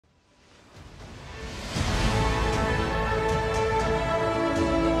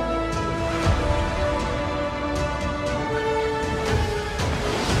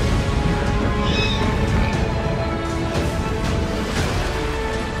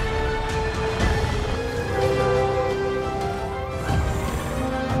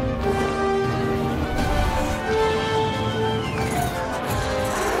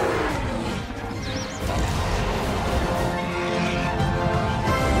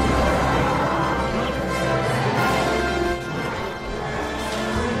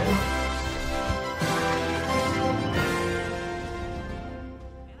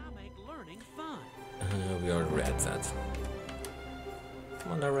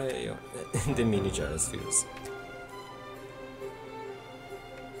trail. The mini gyrospheres.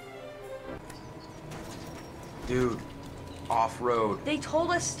 Dude, off-road. They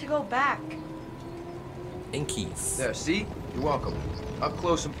told us to go back. And keys. There, see? You're welcome. Up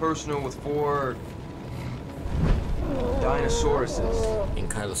close and personal with 4... Dinosauruses.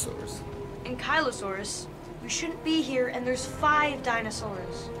 Ankylosaurus. Ankylosaurus? We shouldn't be here, and there's 5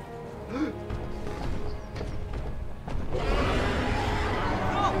 dinosaurs. No!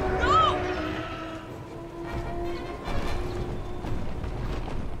 No!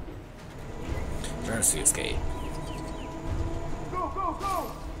 Jurassic escape. Go, go,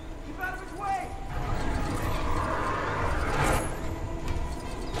 go! Keep out of his way!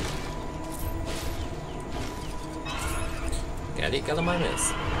 Get it,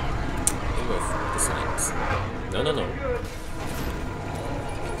 Indominus. With the signs. No, no, no.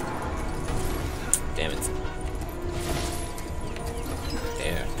 Damn it.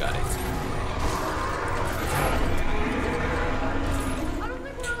 There, got it.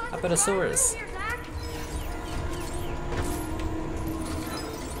 Apatosaurus.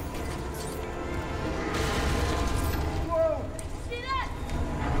 Whoa! See that?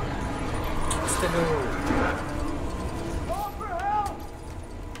 Stego. Call for help!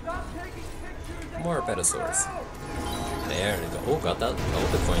 Stop taking pictures and More call for Apatosaurus. help! There we go. Oh, got that. All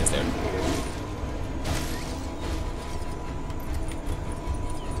the coins there.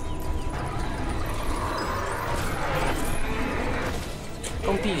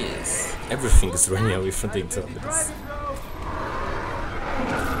 Compies. Everything is running away from the Indominus.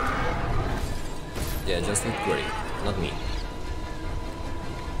 Yeah, just look great, not me.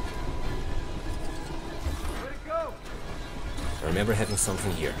 Where'd it go? I remember having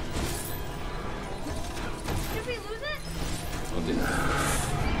something here. Did we lose it? Oh, did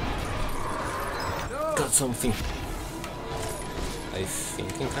No! got something. I think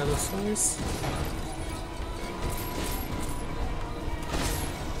Ankylosaurus?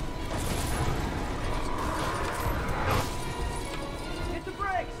 Hit the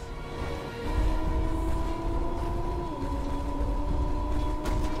brakes!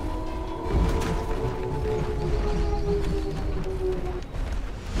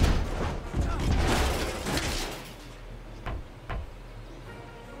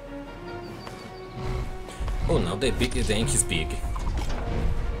 Oh, now the tank is big.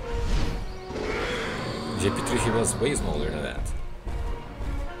 Ep3 he was way smaller than that.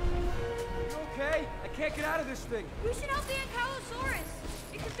 You okay? I can't get out of this thing. We should help the Ankylosaurus.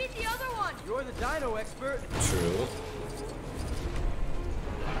 It could beat the other one. You're the dino expert. True.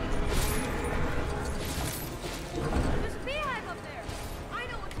 There's a beehive up there. I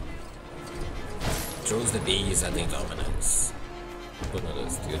know what to do. Throws the bees at the Indominus. But no,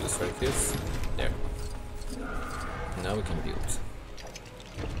 let's do this like this. There. Now we can build.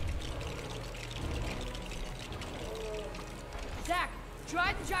 Zach,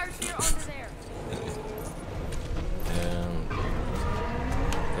 drive the gyrosphere onto there. And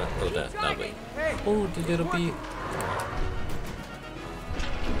oh, that way. Hey! Oh, the little bee.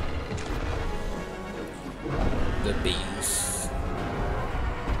 The bees.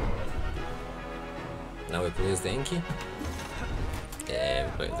 Now we place the Enki. Yeah,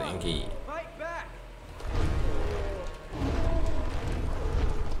 we place the Enki. Fight back!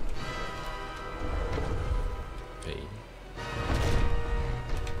 Okay.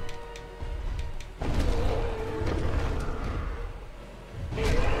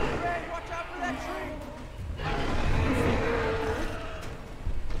 Hey, watch out for that tree!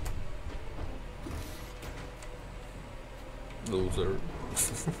 Loser.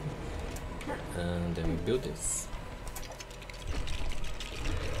 And then we build this.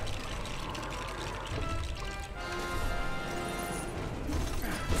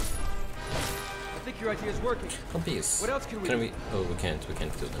 I think your idea is working. Compies. What else can we do? Oh, we can't. We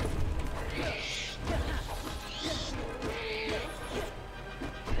can't do them. There.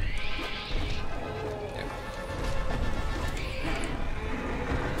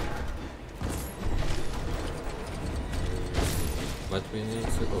 What we need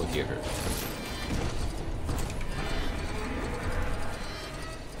to... Oh, here.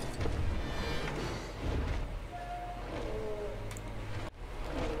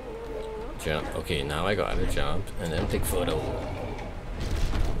 Jump. Okay, now I gotta jump and then take photo.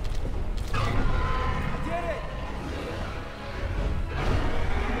 Did it!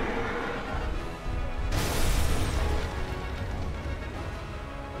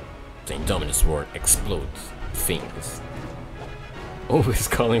 The Indominus word explodes things. Always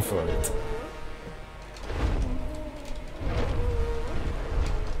calling for it.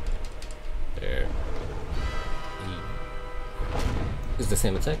 There. Is the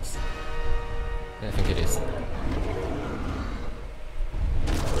same attacks? Yeah, I think it is.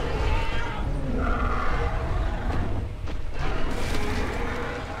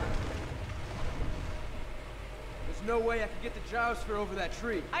 There's no way I can get the gyrosphere over that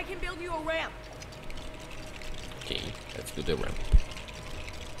tree. I can build you a ramp. Okay, let's do the ramp.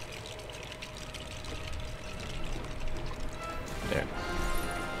 There.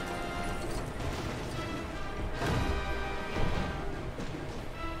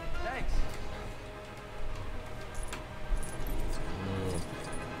 Thanks.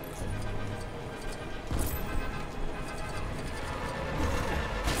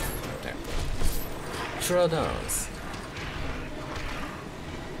 There. Throwdowns.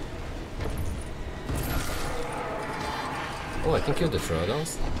 Oh, I can kill the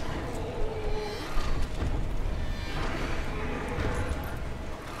throwdowns.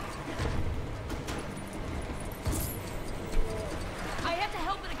 I have to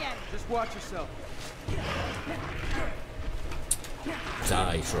help it again. Just watch yourself.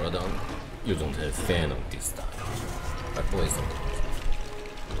 Die, throwdown. You don't have Venom this time. I poisoned it.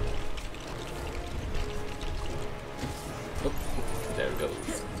 Oh, there it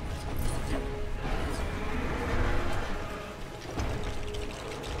goes.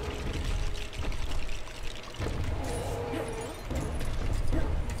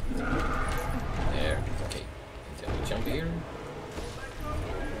 There, okay. And then we jump here.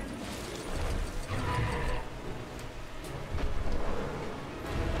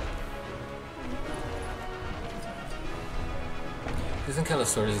 This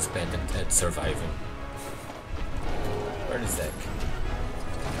Ankylosaurus is bad at surviving. Where is Zach?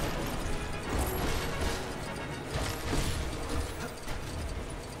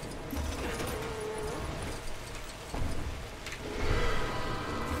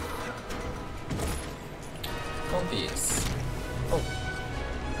 Obvious. Oh.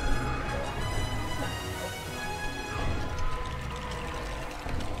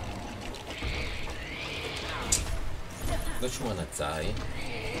 Don't you wanna die?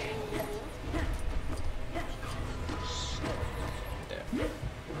 There.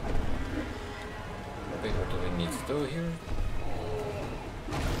 Wait, what do we need to do here?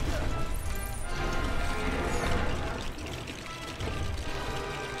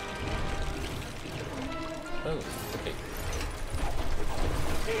 Oh, okay.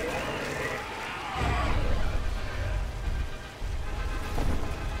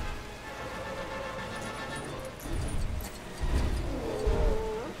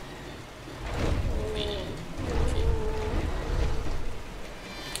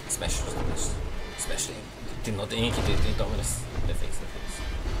 Smash. Did not ink, did Indominus. The face.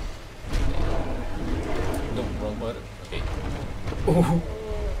 No, wrong button. Okay. Oh.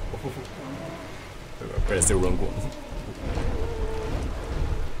 Press the wrong one.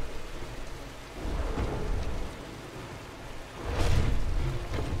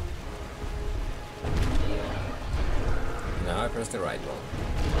 Now I press the right one.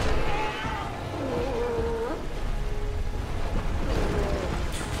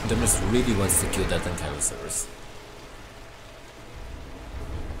 Indominus really wants to kill that Ankylosaurus.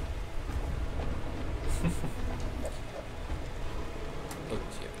 Oh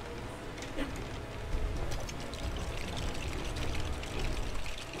dear.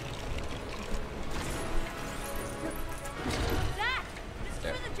 Zach, this is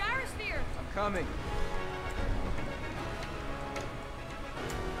for the gyrosphere. I'm coming.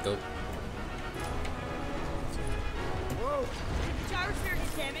 Go. Whoa! Did the gyrosphere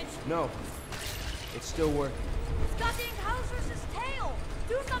get damaged? No. It's still working. It's got the Ankylosaurus' tail.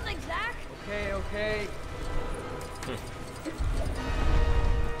 Do something, Zach. Okay.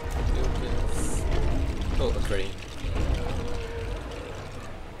 Oh, a crane.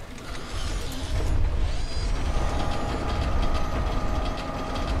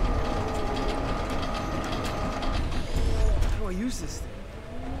 How do I use this thing?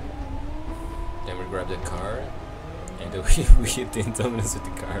 Then we grab the car, and we hit the Indominus with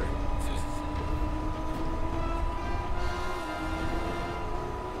the car.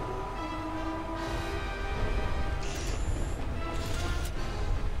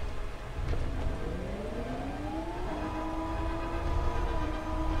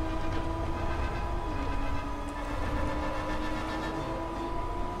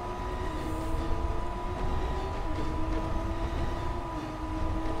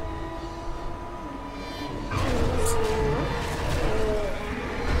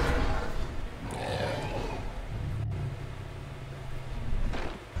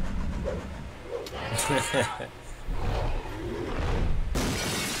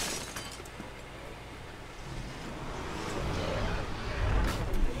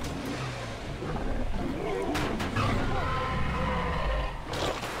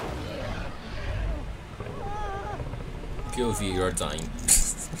 POV, you are dying.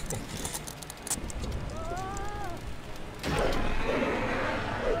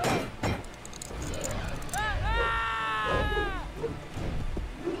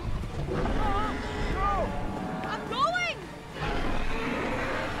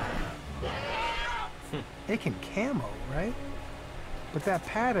 They can camo, right? But that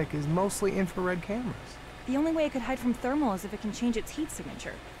paddock is mostly infrared cameras. The only way it could hide from thermal is if it can change its heat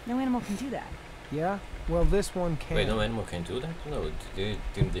signature. No animal can do that. Yeah? Well, this one can. Wait, no animal can do that? No,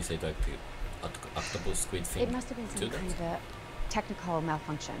 didn't they say like the octopus squid thing? It must have been some kind of a technical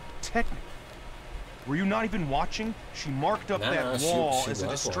malfunction. Technical? Were you not even watching? She marked up that wall as a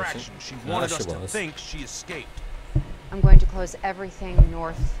distraction. She wanted us to think she escaped. I'm going to close everything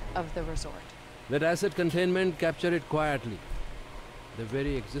north of the resort. Let asset containment capture it quietly. The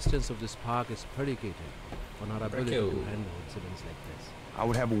very existence of this park is predicated on our ability to handle incidents like this. I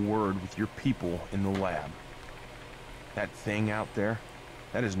would have a word with your people in the lab. That thing out there,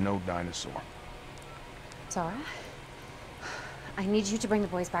 that is no dinosaur. Zara, I need you to bring the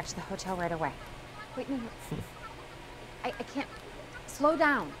boys back to the hotel right away. Wait, no. I can't. Slow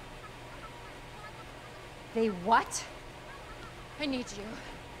down. They what? I need you.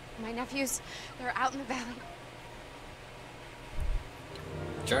 My nephews, they're out in the valley.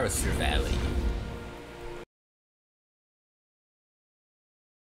 Jurassic Valley.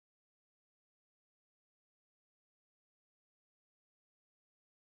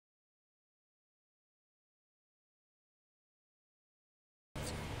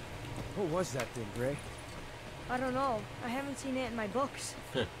 What was that thing, Gray? I don't know. I haven't seen it in my books.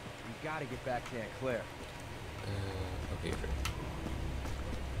 We gotta get back to Aunt Claire. Okay, great.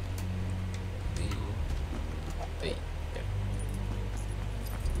 Yeah.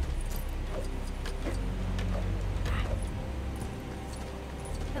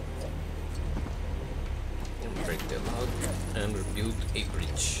 Break the lock and rebuild a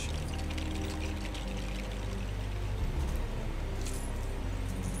bridge.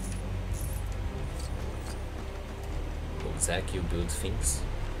 Oh, Zach, you build things.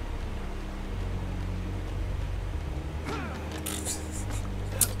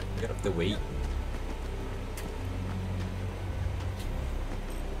 Get out of the way.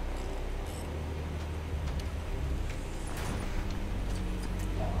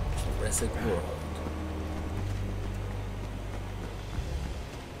 Jurassic World.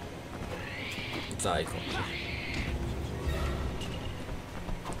 It's an icon.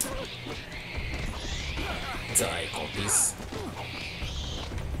 It's an icon, please.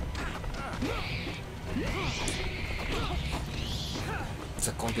 It's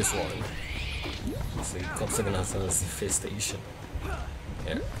a compass one. It's a consequence infestation.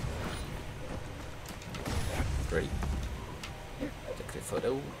 Yeah. Great. Take the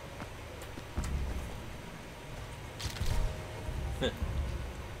photo.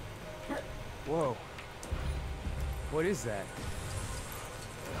 Whoa. What is that?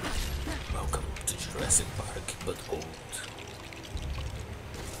 Welcome to Jurassic Park, but old.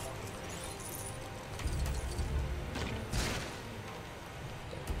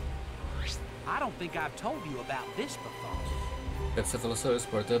 I don't think I've told you about this before. Cephalosaurs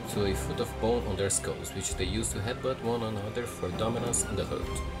sport up to a foot of bone on their skulls, which they use to headbutt one another for dominance in the herd.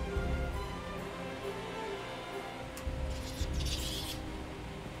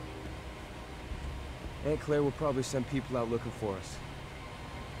 Aunt Claire will probably send people out looking for us.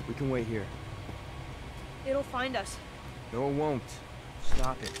 We can wait here. It'll find us. No, it won't.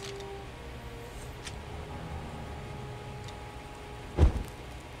 Stop it.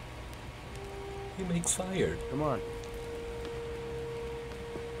 He makes fire. Come on.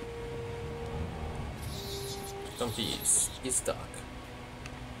 Donkey is stuck.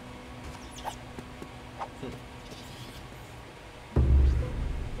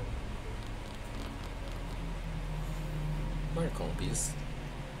 More compies.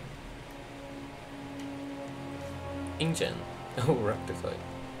 Engine. Oh, replicate.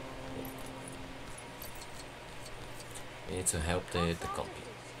 We need to help the compy.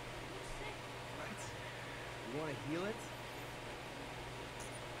 You want to heal it?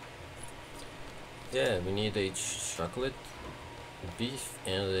 Yeah, we need a chocolate, beef,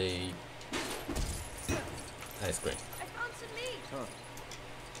 and a ice cream. I found some meat. Huh.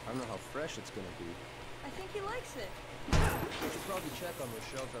 I don't know how fresh it's gonna be. I think he likes it. We should probably check on those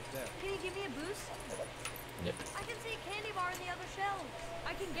shelves up there. Can you give me a boost? Yep. I can see a candy bar in the other shelves.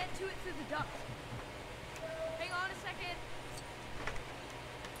 I can get to it through the duct. Hang on a second.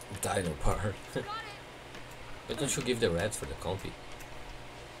 Dino part. Got it. Why don't you give the rats for the compy?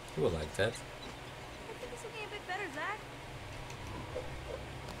 You will like that. I think it's looking a bit better, Zach.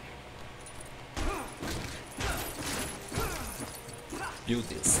 build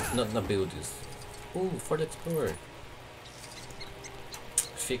this. Not build this. Oh, for the explorer.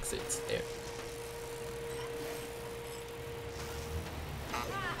 Fix it. There.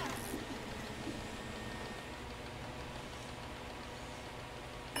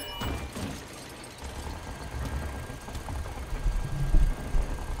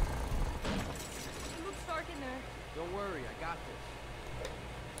 Don't worry, I got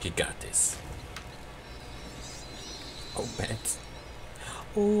this. You got this. Oh, pet.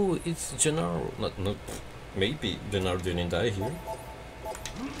 Oh, it's Gennaro. Not. Maybe Gennaro didn't die here.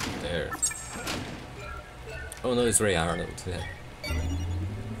 There. Oh no, it's Ray Arnold. Yeah.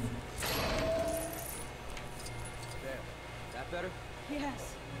 There. That better?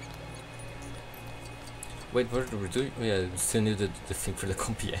 Yes. Wait, what are we doing? Oh, yeah, we still needed the thing for the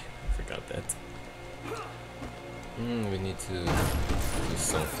comp. Yeah, I forgot that. We need to do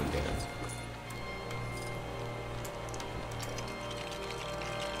something there.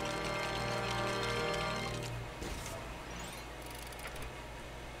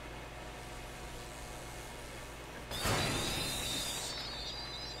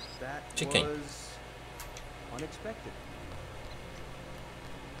 That Chicken. was unexpected.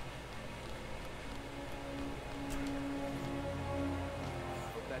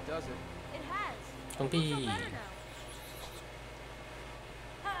 Hope that does it. It has. Don't I feel be. better now.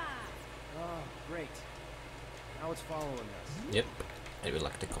 Ha! Oh, great. Now it's following us. Yep, I will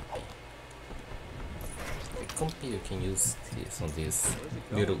like the compy. The compy you can use this on these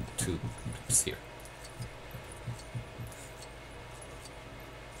little tubes here.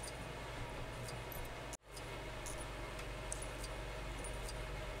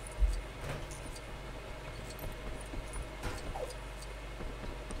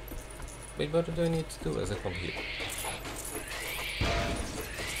 Wait, what do I need to do as a compy?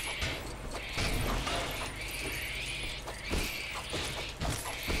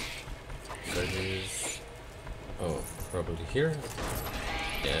 Oh, probably here.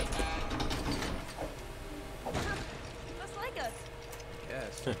 Yeah. Just like us.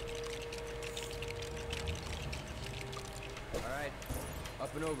 Yes. Alright.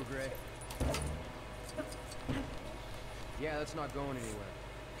 Up and over, Gray. Yeah, that's not going anywhere.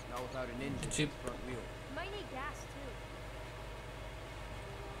 Not without an engine in the front wheel. Might need gas too.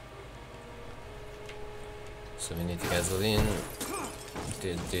 So we need gasoline,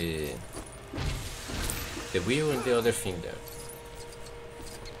 the wheel and the other thing there.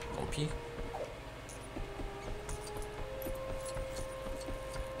 Compy.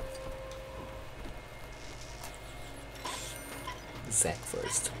 Zach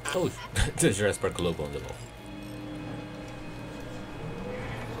first. Oh, the Jurassic Park logo on the wall.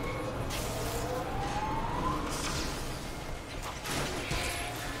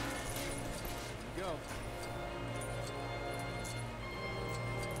 Go.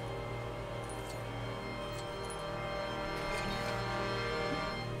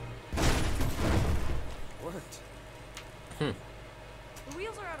 Worked. The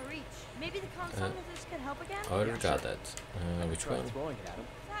wheels are out of reach. Maybe the console with this could help again? I already got that. Which one? Going at him.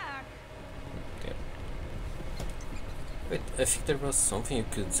 Zach. Okay. Wait, I think there was something you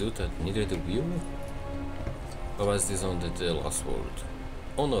could do that needed the wheel? Or was this on the Lost World?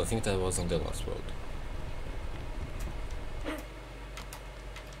 Oh no, I think that was on the Lost World.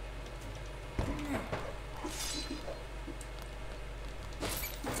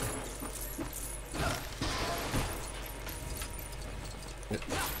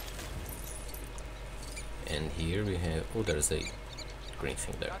 And here we have, oh, there's a green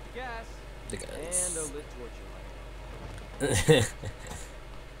thing there. Got the gas. The gas. And a lit torch light.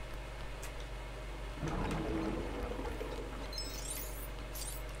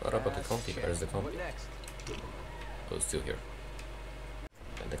 What about the compy? Where's the compy? What next? Oh, it's still here.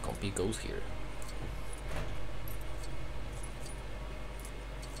 And the compy goes here.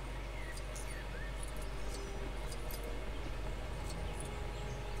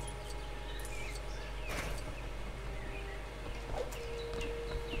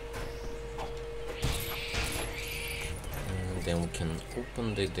 And then we can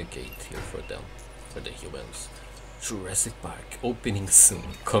open the gate here for them, for the humans. Jurassic Park opening soon.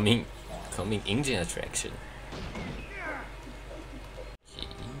 Coming engine attraction. Okay.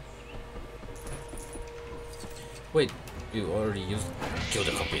 Wait, you already used kill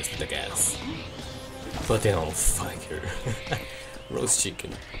the copies with the gas. Put it on fire. Roast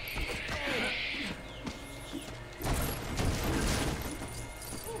chicken.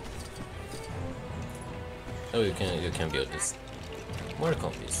 Oh, you can build this. More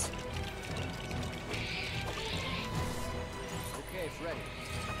copies. Okay, it's ready.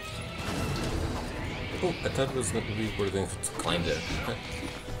 Oh, I thought it was we were going to climb there.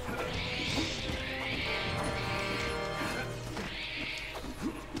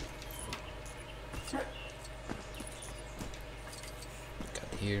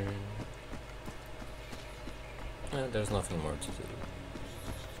 Got here. There's nothing more to do.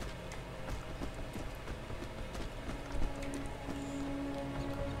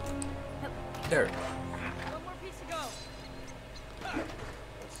 There. One more piece to go.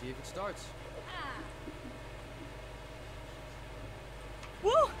 Let's see if it starts.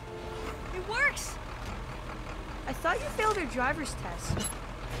 Woo! It works! I thought you failed your driver's test.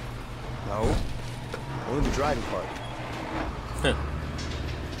 No. Only the driving part.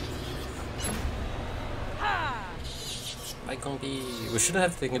 I can't be. We should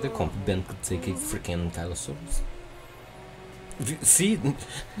have taken the compliment to take a freaking Tylosaurus. See,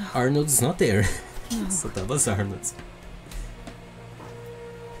 Arnold's not there. So that was Arnold's.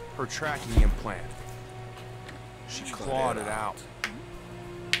 Her tracking implant. She clawed it out.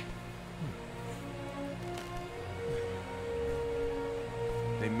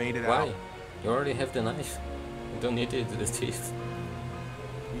 They made it out. Why? You already have the knife. You don't need it, the teeth.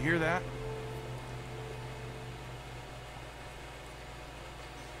 You hear that?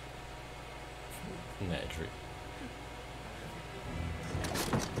 Magic.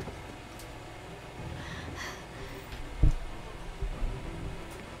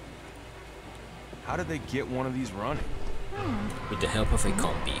 How did they get one of these running? With the help of a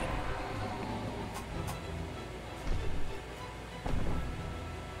combi.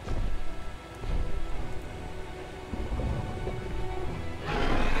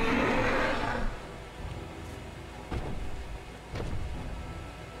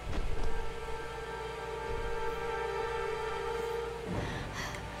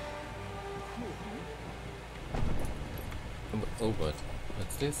 Oh, what?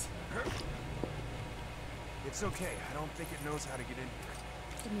 What's this? It's okay. I don't think it knows how to get in here.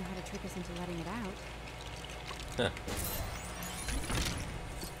 Didn't know how to trick us into letting it out. Huh.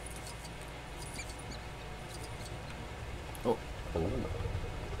 Oh. Oh.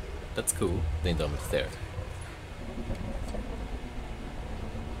 That's cool. The Indominus there.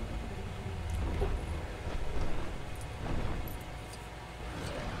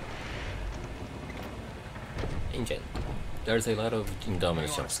 Engine. There's a lot of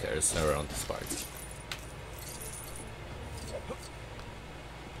Indominus jump scares around this part.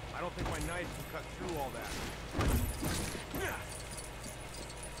 I don't think my knife can cut through all that.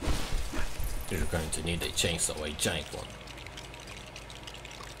 You're going to need a chainsaw, a giant one.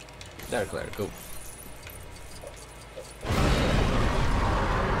 There, Claire, go.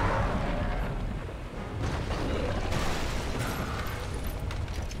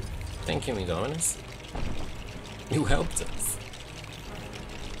 Thank you, Indominus. You helped us.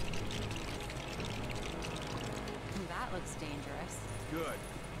 That looks dangerous. Good.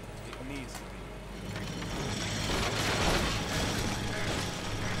 It needs to be.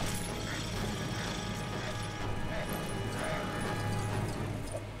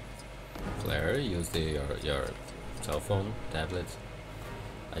 Claire, use your cell phone, tablet,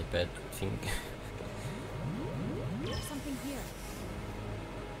 iPad, I think. There's something here.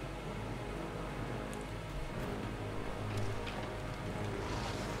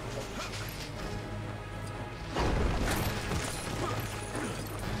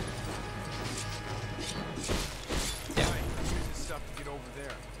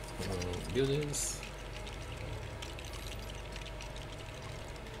 Buildings.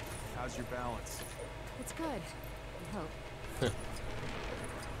 How's your balance? It's good. I hope.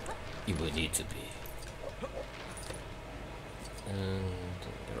 You will need to be. And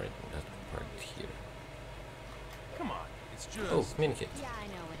right, that part here. Come on, it's just. Oh, minikit. Yeah, I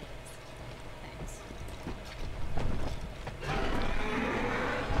know what it is. Thanks.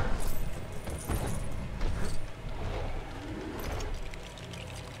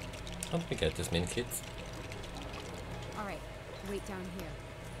 Help me get this minikit. All right, wait down here.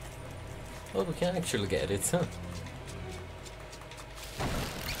 Oh, we can actually get it, huh?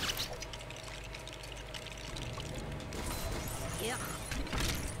 Yeah.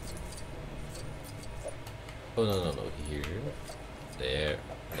 Oh no, here, there.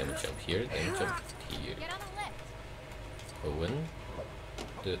 Then we jump here. Then we jump here. Get on the lift. Owen.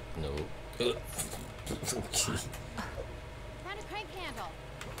 No. Okay. Found a crank handle.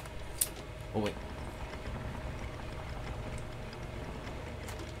 Oh wait.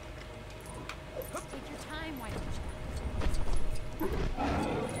 Take your time, why don't you?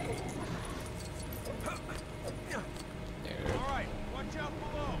 There. All right, watch out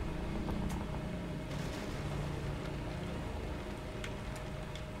below.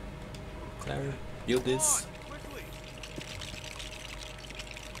 Claire. Build this.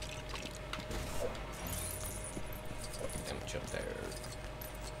 Let me jump there.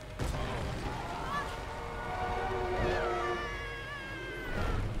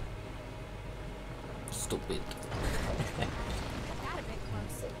 Stupid. Got a bit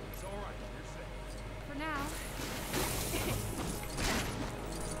close. It's all right. You're safe. For now.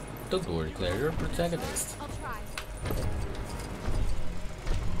 Don't worry, Claire, you're a protagonist. I'll try.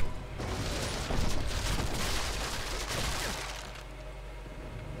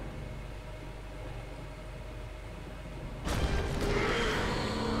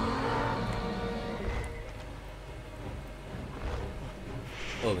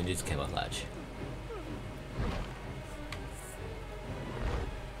 Oh, we need camouflage.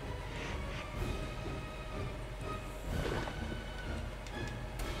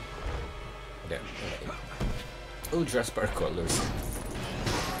 There. Okay. Oh, Jurassic Park colors.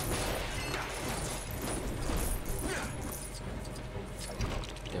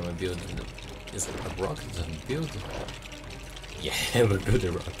 Yeah, we're building. Is it a rocket that we build? Yeah, we're building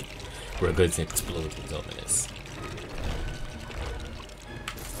a rocket. We're going to explode Indominus.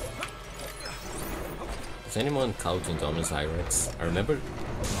 Does anyone count Indominus Hyrax? I remember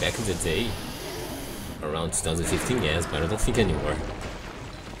back in the day, around 2015, yes, but I don't think anymore.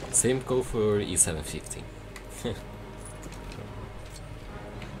 Same go for E750.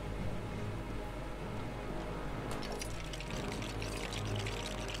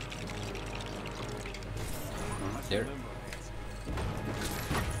 There.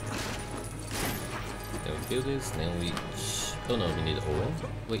 Then we build this, then we... Oh no, we need Owen.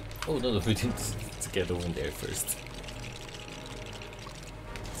 Wait, oh no, we didn't get Owen there first.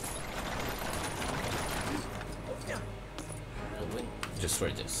 Owen, just for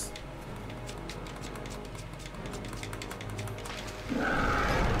this.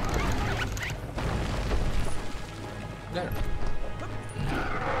 There.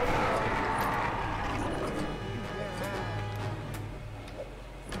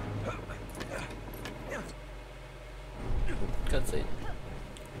 That's it.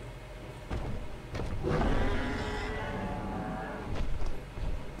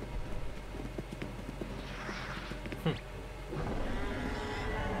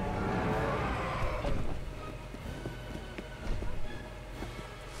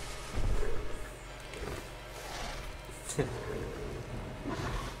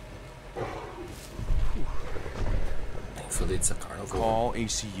 Thankfully, it's a carnival. Call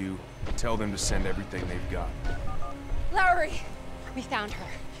ACU. Tell them to send everything they've got. Lowry! We found her.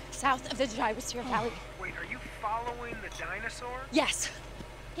 South of the Gyrosphere Valley. Wait, are you following the dinosaur? Yes.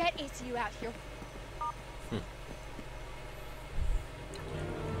 Get ACU out here.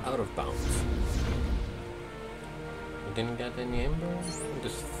 Out of bounds. We didn't get any amber?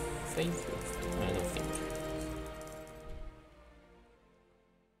 Just save it? I don't think.